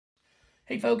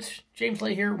Hey folks, James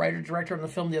Lay here, writer-director on the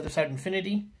film The Other Side of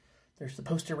Infinity. There's the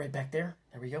poster right back there.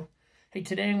 There we go. Hey,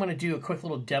 today I'm going to do a quick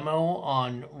little demo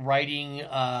on writing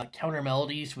counter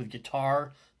melodies with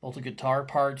guitar, multi-guitar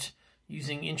parts,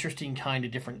 using interesting kind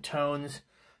of different tones.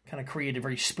 Kind of create a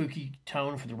very spooky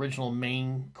tone for the original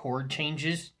main chord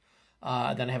changes.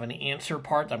 Then I have an answer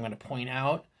part that I'm going to point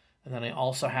out. And then I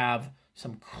also have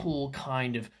some cool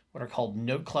kind of what are called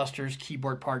note clusters,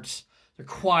 keyboard parts. They're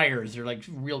choirs. They're like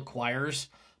real choirs,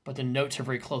 but the notes are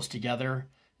very close together.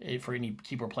 For any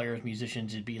keyboard players,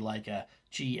 musicians, it'd be like a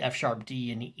G, F sharp,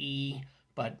 D, and E,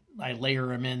 but I layer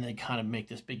them in. They kind of make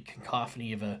this big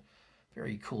cacophony of a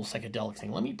very cool psychedelic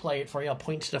thing. Let me play it for you. I'll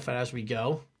point stuff out as we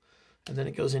go, and then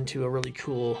it goes into a really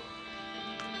cool...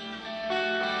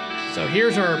 So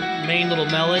here's our main little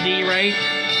melody, right?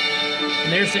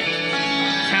 And there's the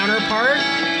counterpart.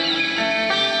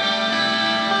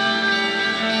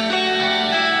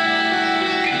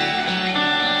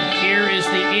 Here is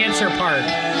the answer part.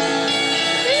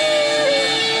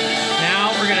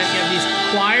 Now we're gonna get these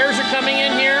choirs are coming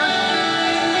in here.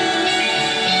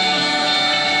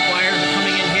 Choirs are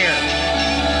coming in here.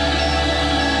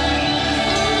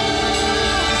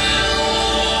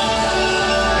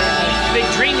 There's a big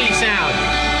dreamy sound.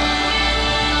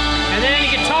 And then a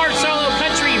guitar solo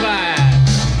country vibe.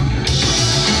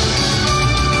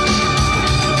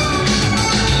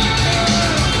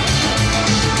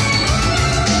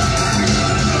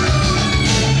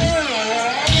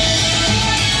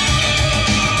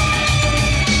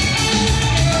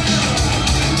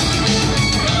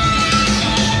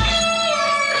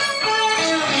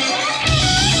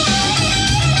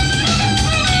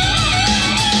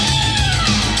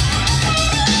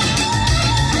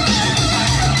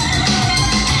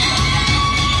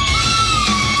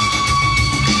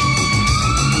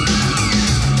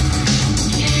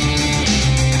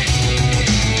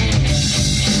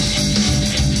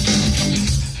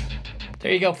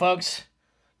 There you go, folks.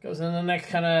 Goes into the next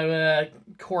kind of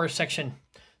chorus section.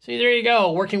 See, there you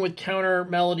go. Working with counter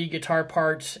melody guitar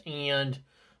parts and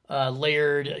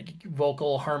layered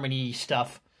vocal harmony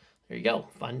stuff. There you go.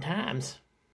 Fun times.